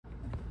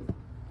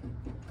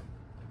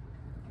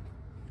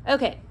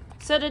Okay,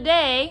 so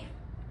today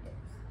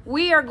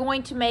we are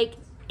going to make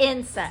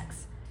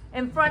insects.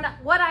 And from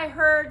what I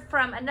heard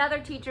from another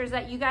teacher is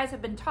that you guys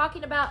have been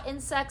talking about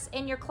insects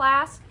in your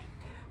class.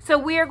 So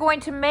we are going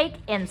to make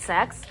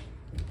insects.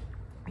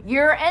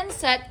 Your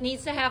insect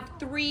needs to have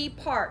 3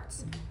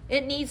 parts.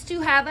 It needs to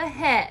have a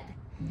head.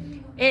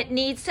 It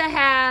needs to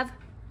have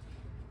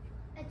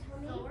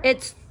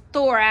its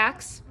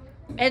thorax.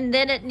 And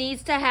then it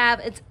needs to have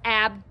its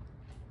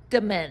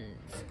abdomen.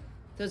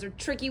 Those are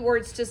tricky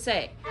words to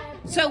say.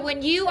 So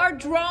when you are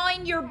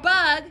drawing your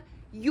bug,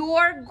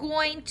 you're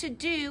going to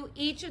do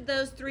each of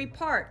those 3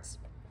 parts.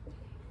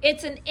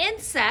 It's an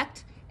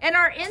insect, and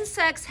our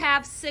insects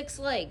have 6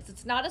 legs.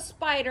 It's not a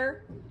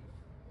spider.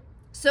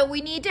 So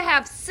we need to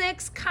have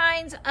 6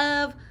 kinds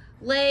of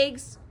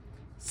legs,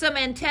 some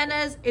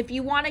antennas. If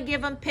you want to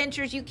give them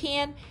pinchers, you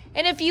can.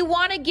 And if you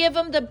want to give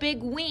them the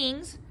big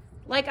wings,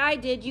 like I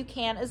did, you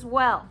can as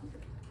well.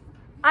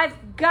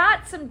 I've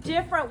got some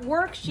different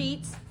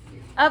worksheets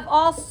of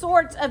all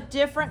sorts of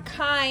different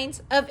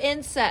kinds of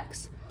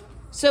insects.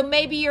 So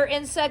maybe your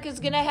insect is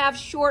going to have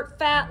short,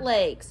 fat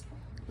legs,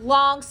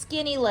 long,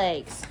 skinny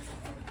legs,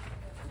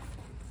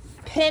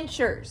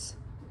 pinchers,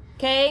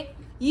 okay?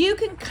 You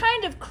can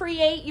kind of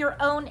create your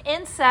own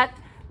insect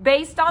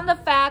based on the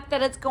fact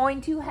that it's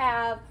going to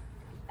have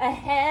a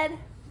head,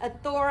 a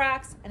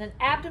thorax, and an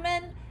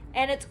abdomen,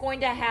 and it's going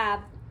to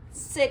have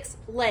 6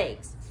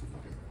 legs.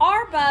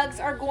 Our bugs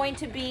are going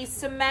to be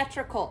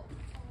symmetrical.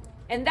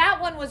 And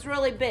that one was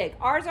really big.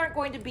 Ours aren't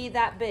going to be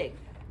that big.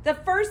 The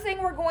first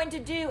thing we're going to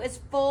do is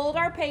fold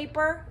our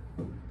paper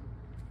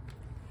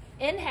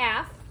in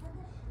half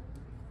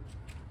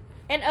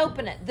and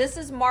open it. This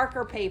is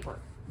marker paper.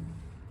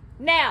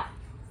 Now,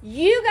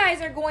 you guys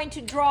are going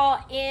to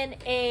draw in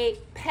a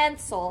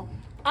pencil.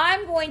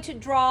 I'm going to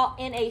draw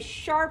in a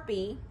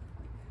Sharpie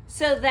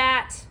so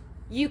that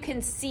you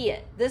can see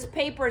it. This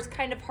paper is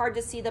kind of hard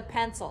to see the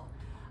pencil.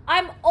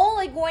 I'm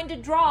only going to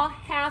draw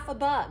half a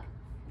bug.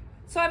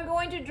 So I'm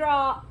going to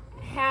draw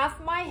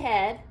half my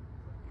head.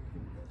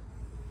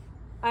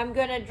 I'm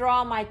going to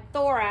draw my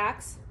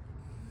thorax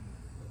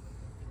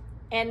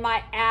and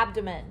my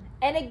abdomen.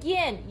 And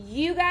again,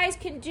 you guys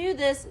can do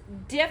this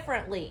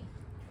differently.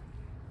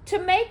 To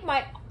make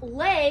my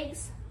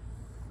legs,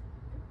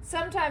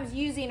 sometimes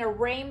using a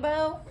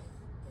rainbow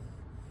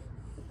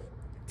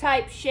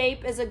type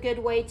shape is a good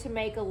way to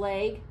make a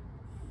leg.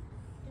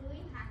 Do we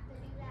have to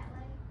do that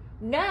way?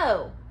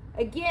 No.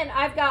 Again,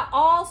 I've got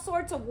all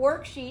sorts of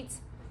worksheets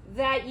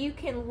that you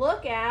can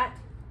look at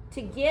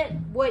to get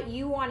what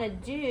you want to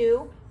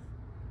do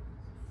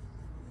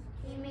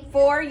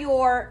for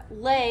your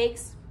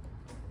legs.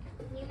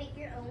 Can you make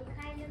your own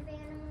kind of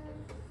animal?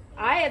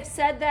 I have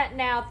said that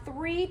now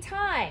 3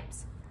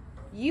 times.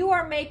 You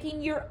are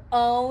making your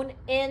own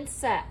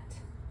insect.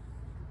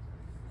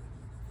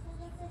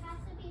 Does it have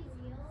to be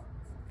real?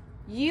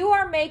 You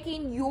are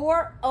making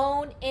your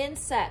own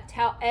insect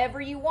however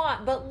you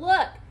want. But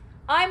look,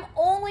 I'm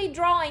only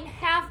drawing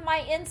half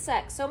my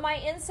insect, so my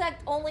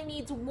insect only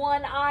needs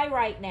 1 eye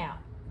right now.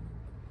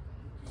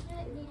 Does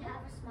it need to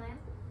have a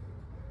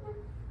smile?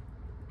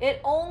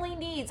 It only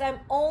needs, I'm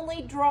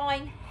only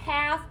drawing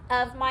half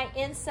of my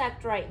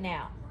insect right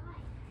now.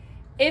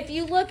 If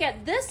you look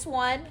at this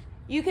one,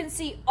 you can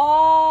see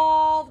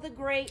all the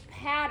great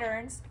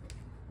patterns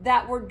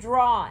that were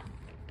drawn.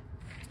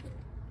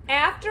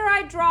 After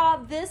I draw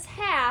this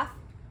half,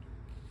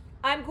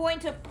 I'm going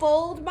to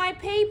fold my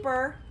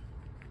paper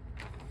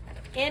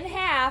in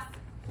half,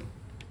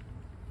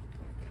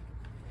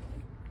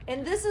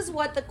 and this is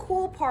what the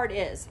cool part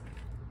is.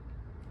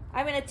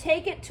 I'm going to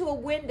take it to a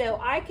window.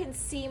 I can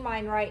see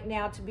mine right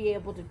now to be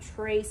able to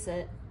trace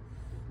it.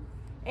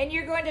 And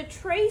you're going to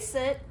trace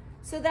it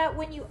so that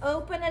when you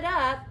open it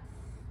up,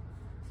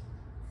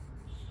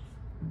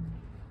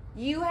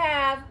 you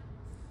have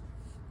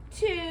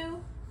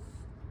 2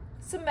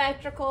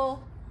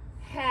 symmetrical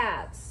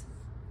halves.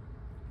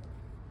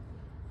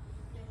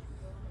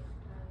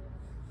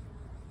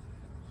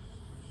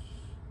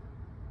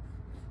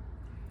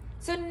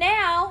 So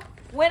now,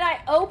 when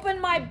I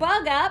open my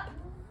bug up,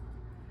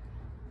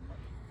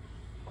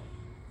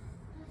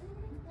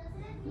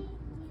 Doesn't it need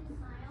to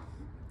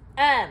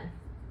smile?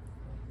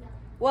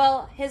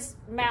 well, his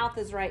mouth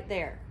is right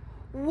there.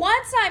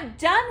 Once I'm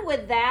done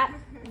with that,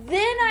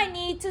 then I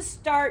need to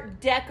start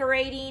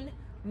decorating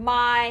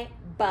my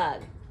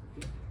bug.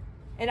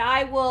 And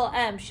I will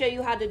show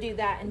you how to do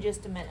that in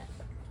just a minute.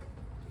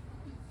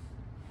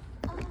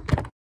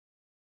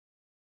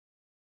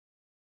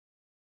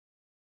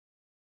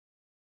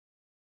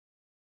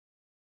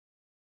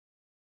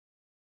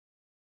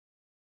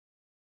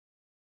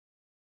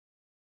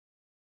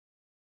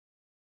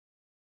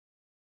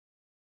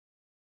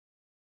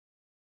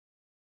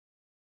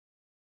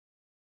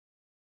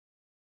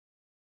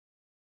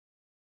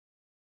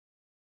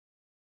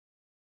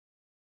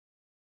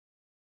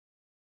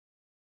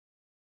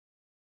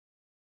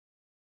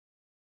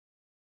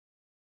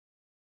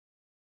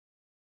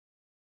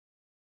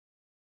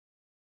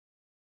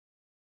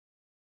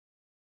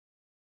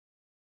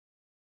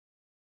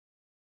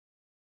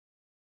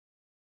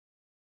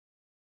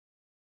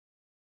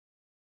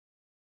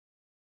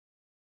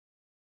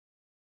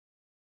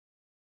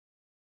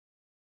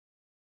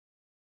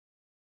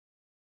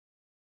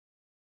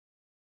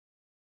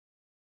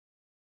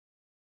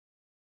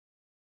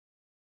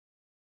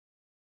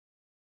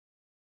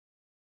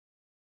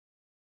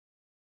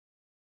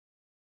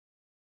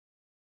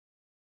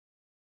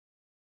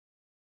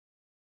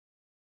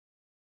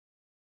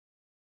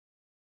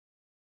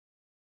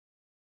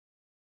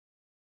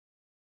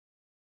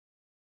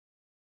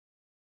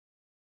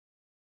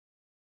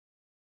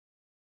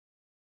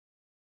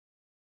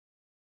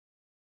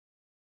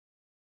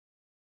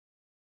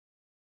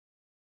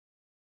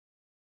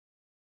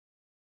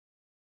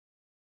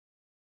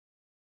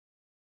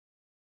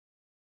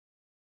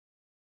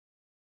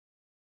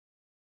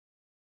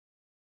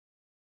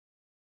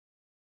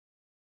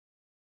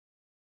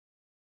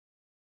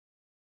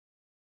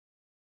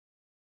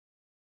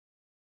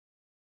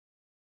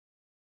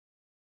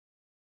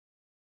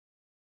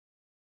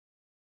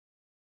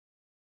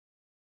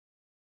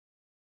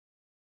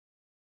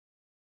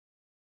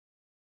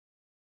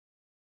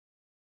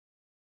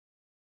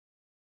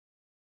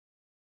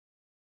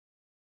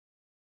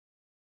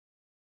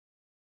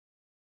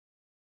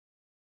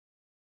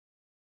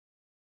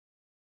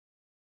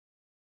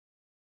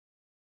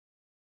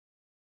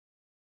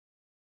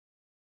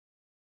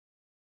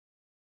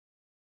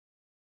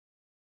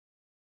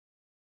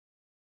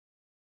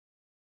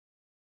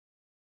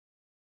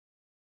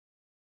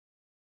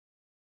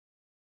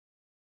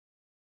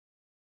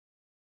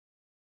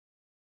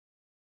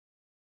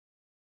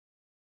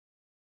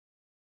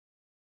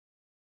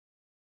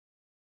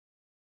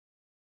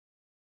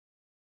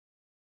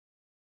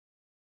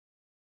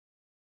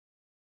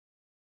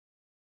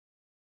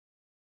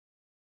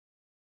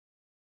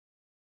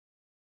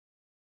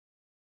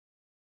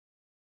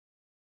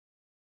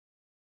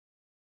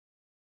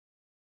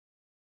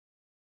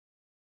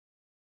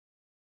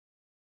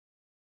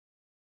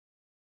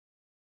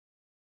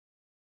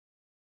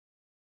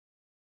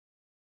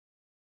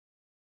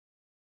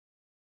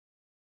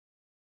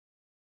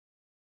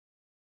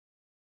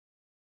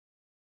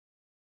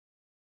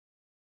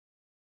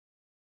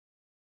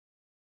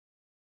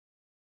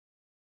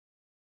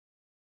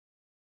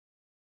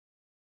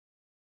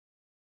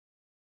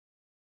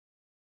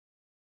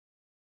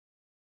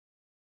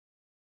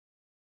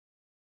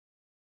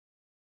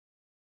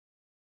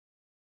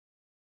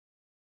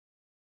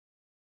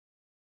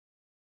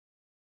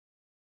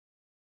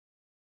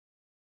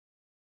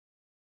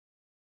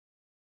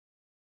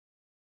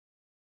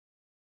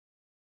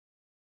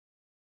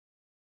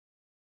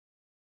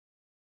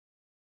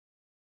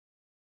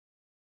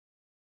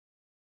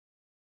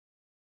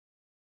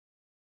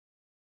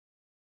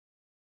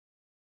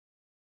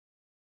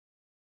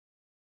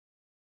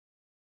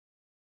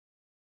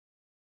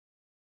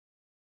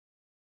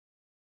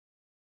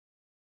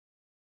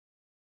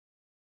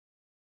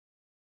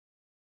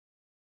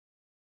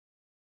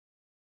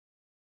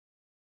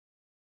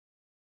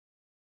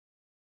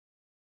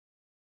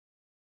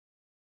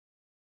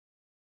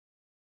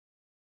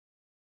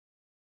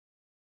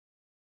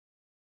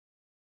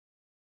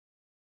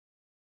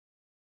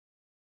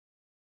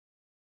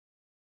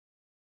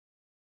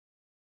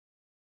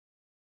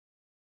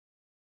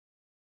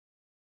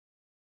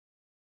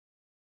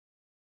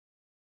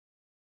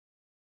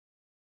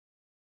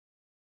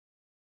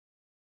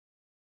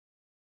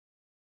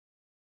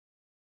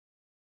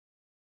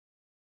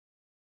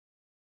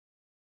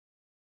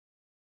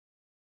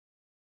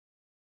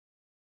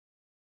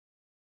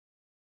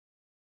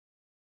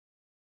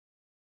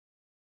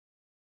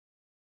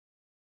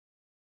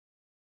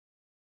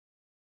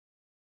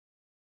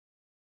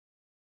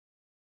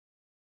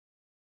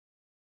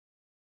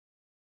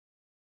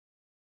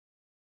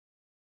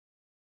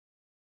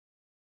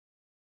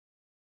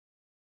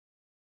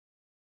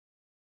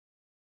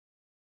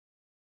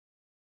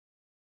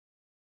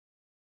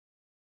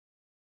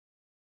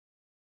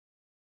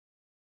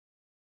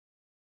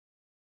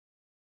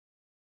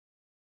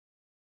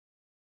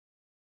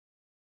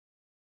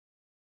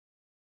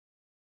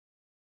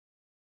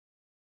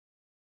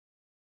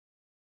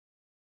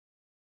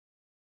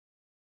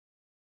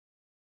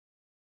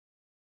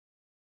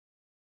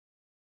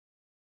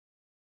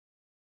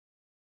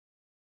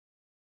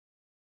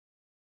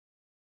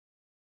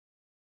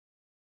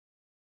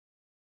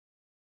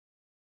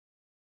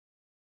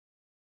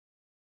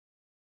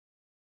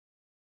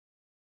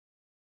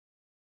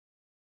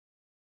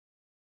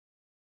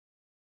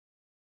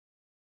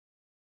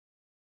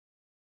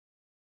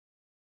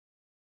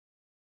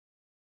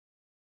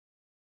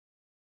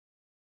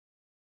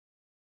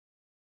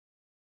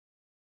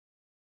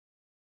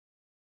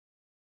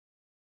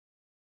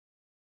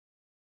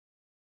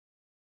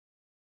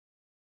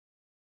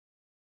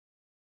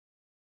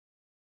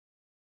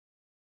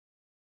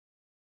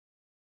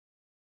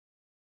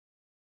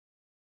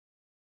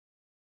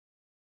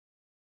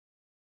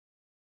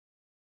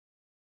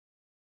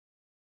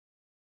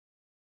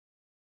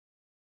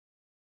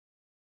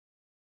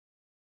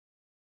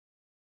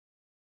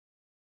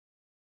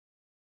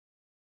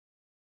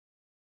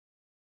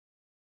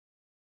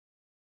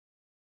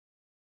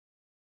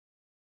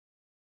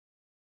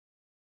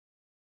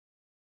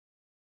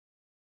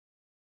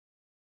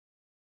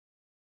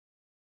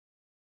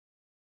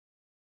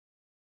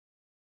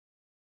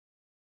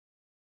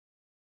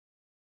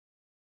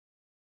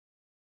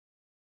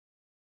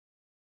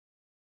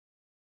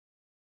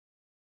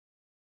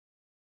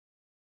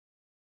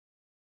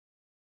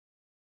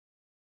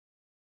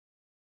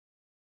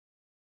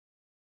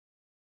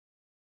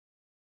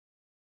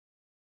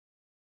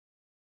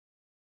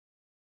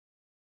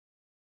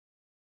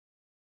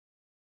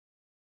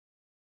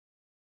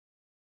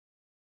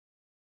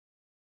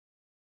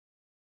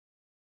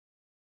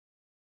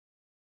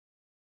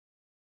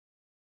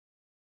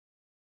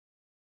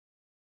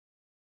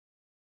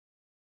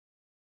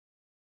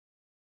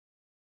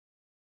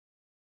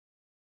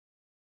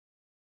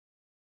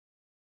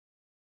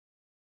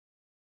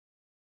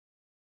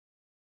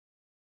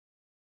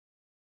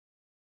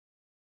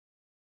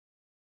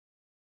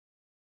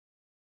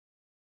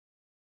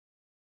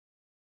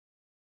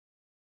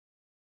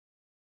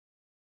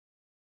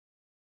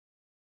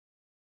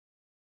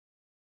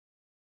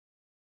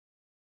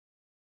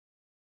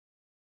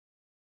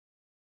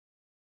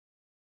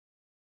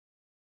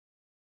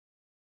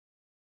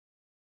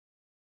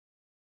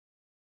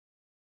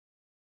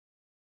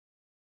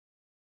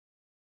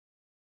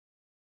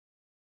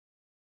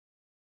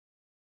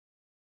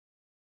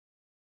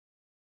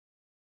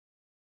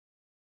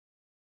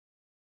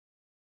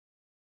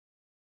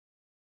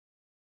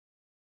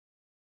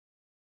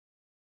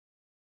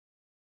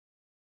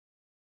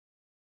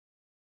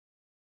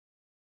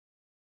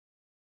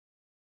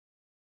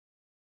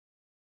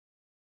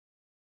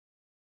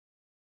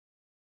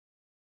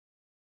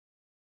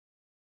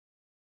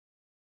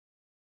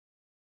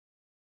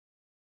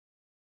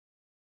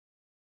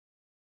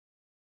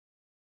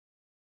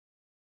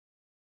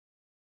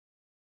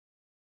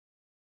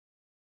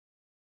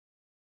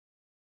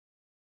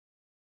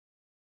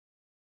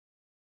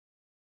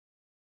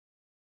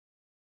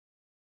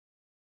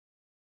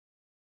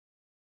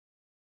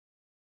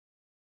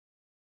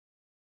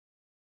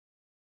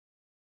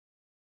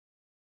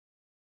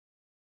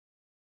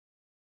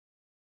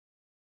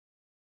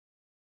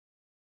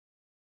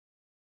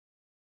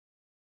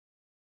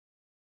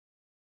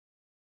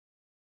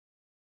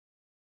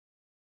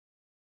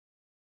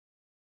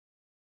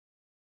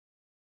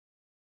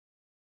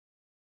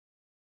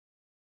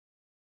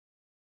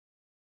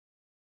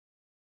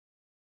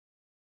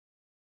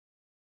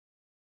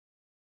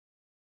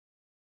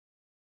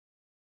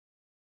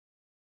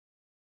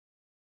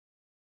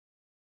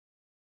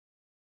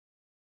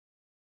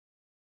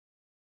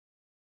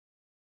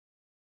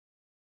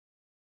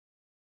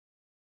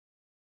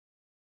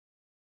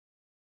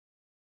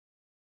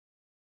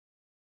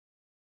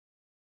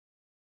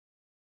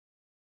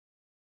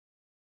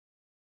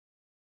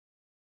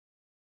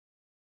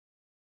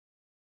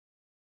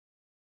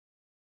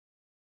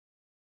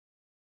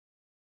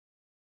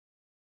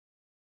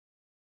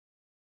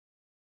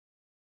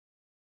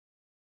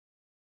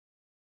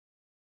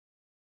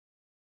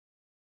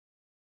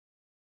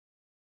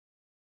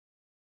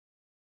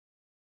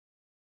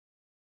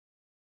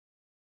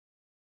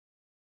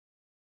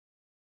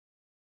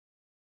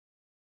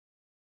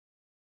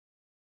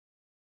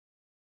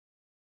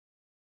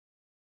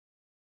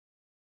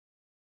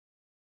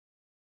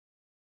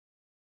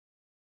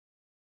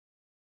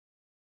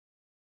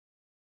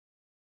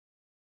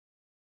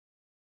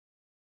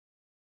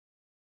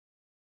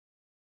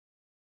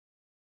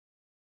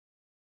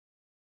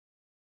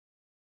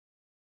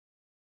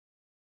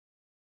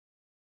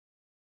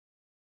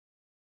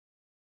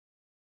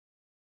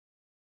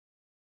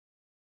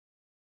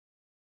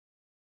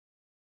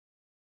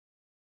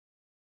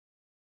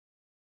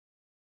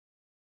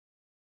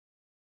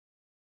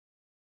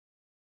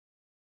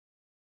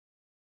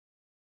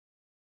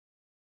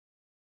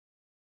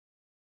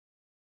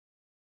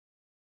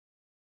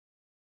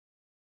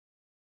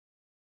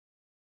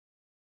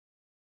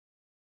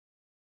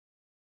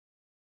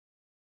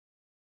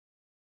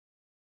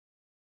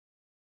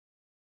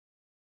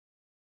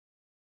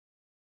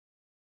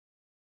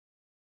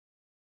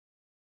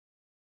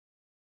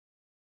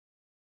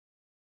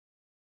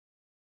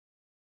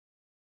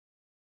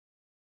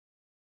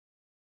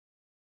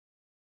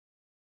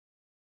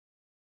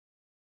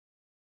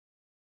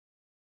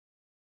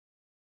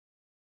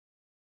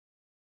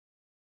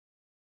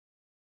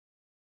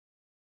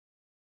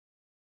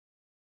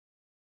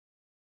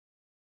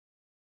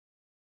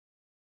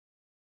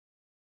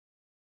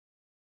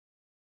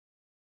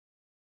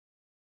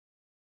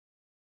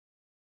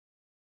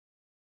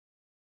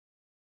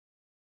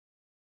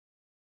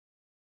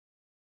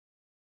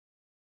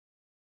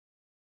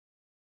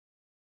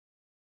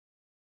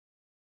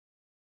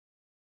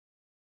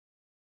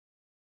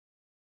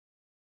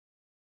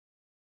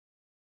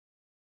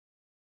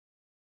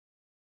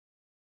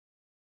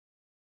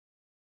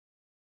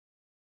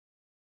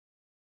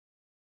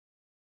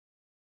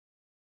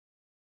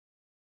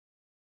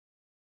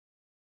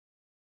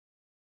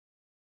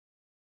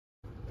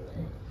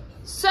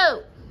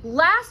 So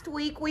last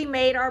week we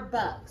made our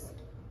bugs.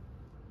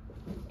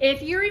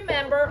 If you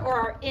remember,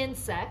 or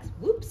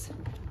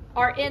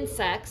our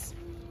insects,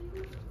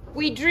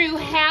 we drew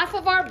half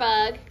of our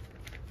bug.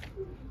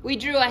 We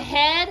drew a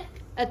head,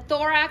 a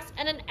thorax,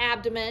 and an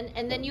abdomen,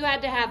 and then you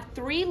had to have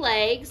 3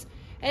 legs.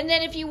 And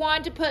then if you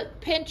wanted to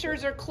put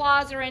pinchers or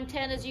claws or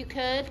antennas, you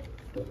could.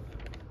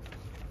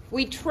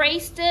 We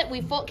traced it.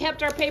 We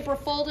kept our paper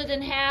folded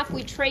in half.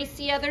 We traced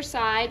the other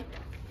side.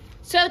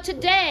 So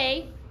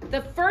today,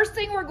 the first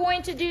thing we're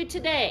going to do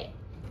today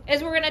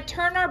is we're going to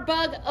turn our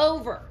bug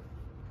over.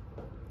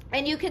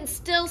 And you can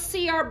still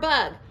see our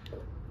bug.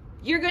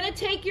 You're going to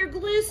take your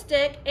glue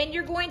stick and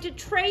you're going to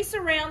trace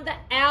around the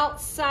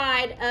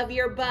outside of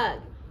your bug.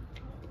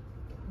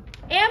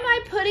 Am I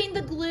putting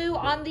the glue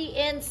on the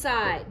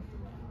inside?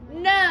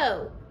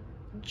 No,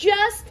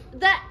 just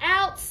the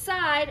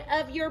outside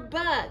of your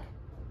bug.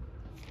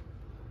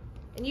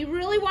 And you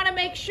really want to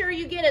make sure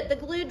you get it. The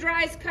glue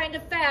dries kind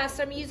of fast.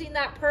 I'm using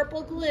that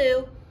purple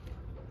glue.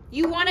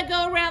 You want to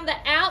go around the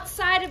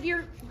outside of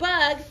your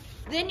bug.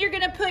 Then you're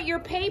going to put your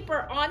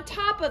paper on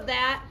top of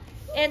that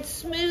and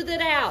smooth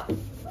it out.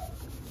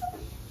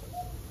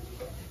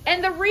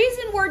 And the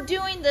reason we're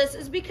doing this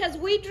is because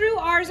we drew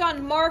ours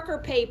on marker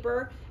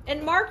paper,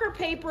 and marker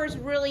paper is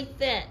really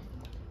thin.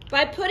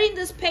 By putting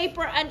this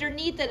paper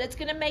underneath it, it's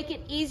going to make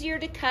it easier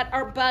to cut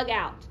our bug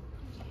out.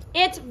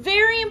 It's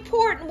very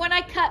important when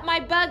I cut my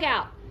bug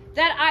out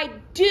that I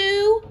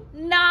do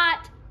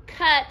not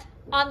cut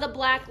on the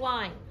black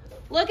line.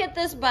 Look at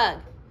this bug.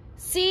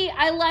 See,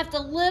 I left a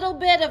little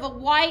bit of a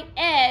white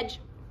edge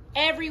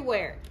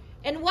everywhere.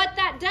 And what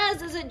that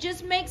does is it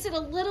just makes it a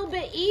little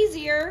bit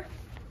easier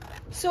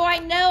so I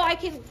know I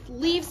can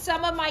leave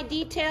some of my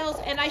details,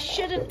 and I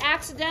shouldn't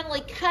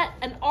accidentally cut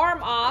an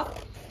arm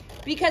off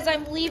because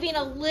I'm leaving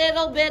a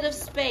little bit of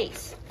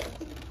space.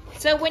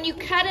 So when you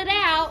cut it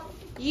out,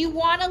 you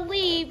want to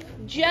leave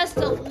just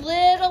a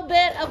little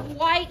bit of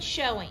white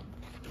showing.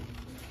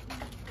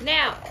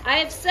 Now, I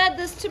have said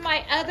this to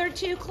my other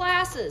 2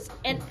 classes,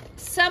 and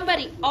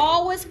somebody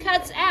always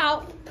cuts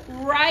out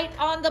right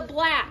on the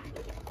black.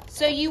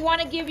 So you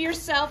want to give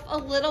yourself a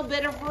little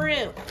bit of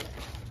room.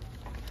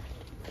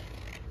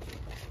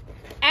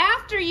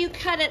 After you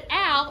cut it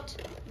out,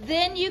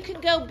 then you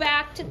can go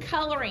back to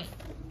coloring.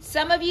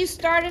 Some of you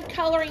started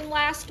coloring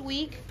last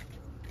week.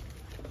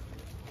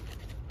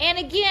 And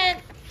again,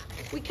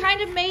 we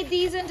kind of made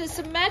these into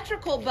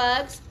symmetrical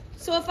bugs.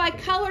 So if I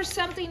color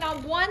something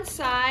on one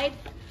side,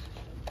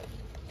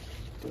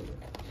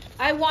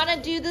 I want to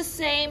do the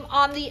same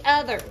on the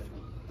other.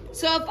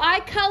 So if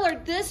I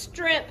colored this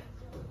strip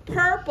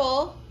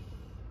purple,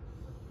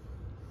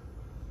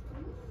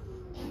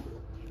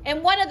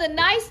 and one of the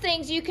nice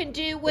things you can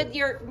do with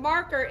your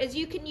marker is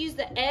you can use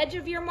the edge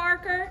of your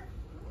marker,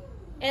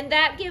 and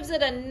that gives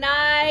it a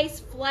nice,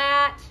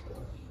 flat,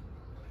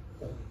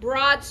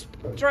 broad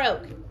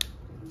stroke.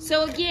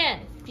 So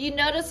again, if you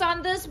notice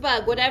on this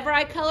bug, whatever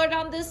I colored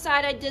on this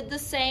side, I did the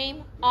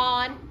same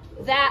on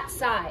that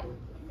side.